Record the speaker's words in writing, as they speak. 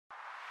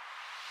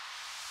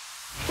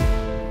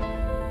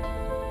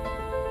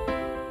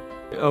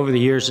Over the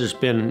years, there's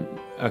been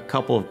a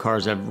couple of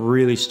cars that have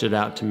really stood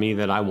out to me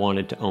that I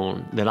wanted to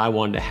own, that I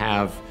wanted to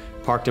have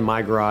parked in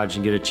my garage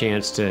and get a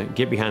chance to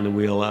get behind the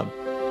wheel of.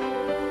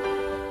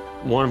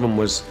 One of them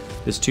was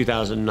this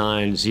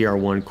 2009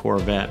 ZR1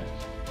 Corvette.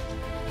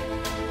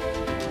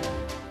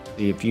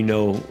 If you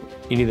know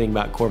anything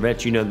about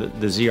Corvettes, you know that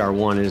the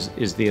ZR1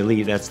 is the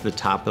elite. That's the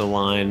top of the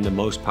line, the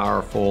most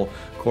powerful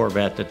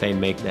Corvette that they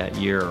make that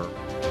year.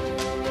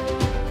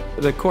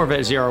 The Corvette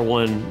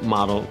ZR1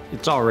 model,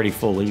 it's already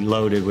fully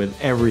loaded with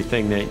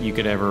everything that you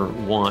could ever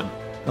want.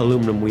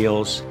 Aluminum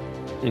wheels,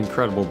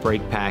 incredible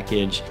brake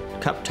package,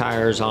 cup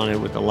tires on it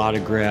with a lot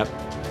of grip.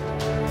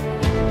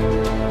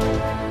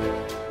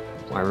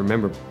 I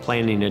remember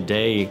planning a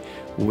day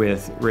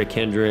with Rick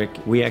Hendrick.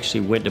 We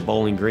actually went to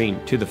Bowling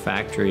Green to the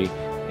factory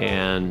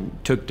and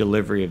took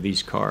delivery of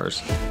these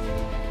cars.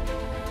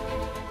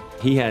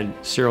 He had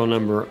serial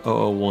number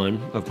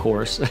 001, of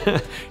course.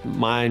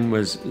 Mine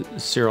was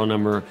serial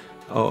number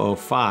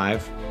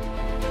 005.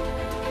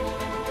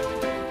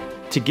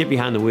 To get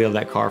behind the wheel of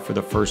that car for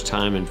the first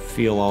time and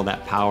feel all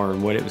that power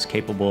and what it was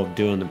capable of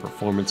doing, the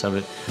performance of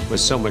it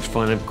was so much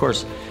fun. And of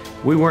course,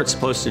 we weren't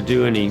supposed to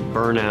do any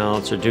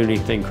burnouts or do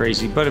anything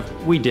crazy, but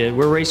if we did,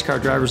 we're race car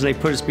drivers and they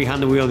put us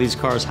behind the wheel of these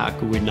cars, how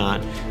could we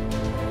not?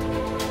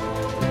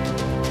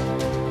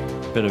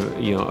 It's been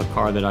a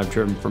car that I've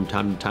driven from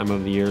time to time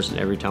over the years, and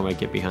every time I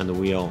get behind the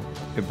wheel,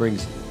 it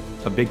brings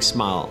a big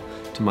smile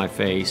to my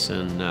face,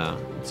 and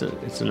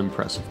it's an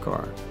impressive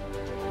car.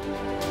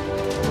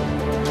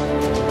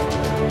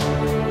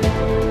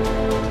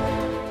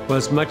 Well,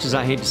 as much as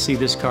I hate to see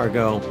this car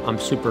go, I'm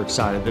super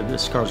excited that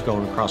this car's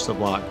going across the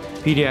block.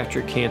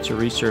 Pediatric cancer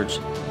research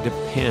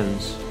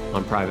depends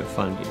on private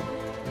funding.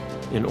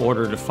 In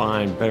order to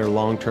find better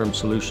long-term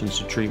solutions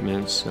to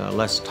treatments,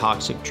 less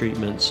toxic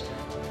treatments,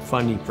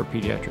 funding for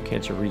pediatric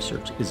cancer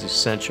research is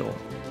essential.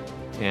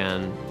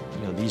 And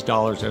these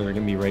dollars that are going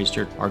to be raised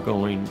here are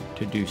going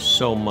to do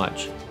so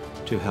much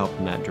to help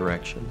in that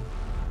direction.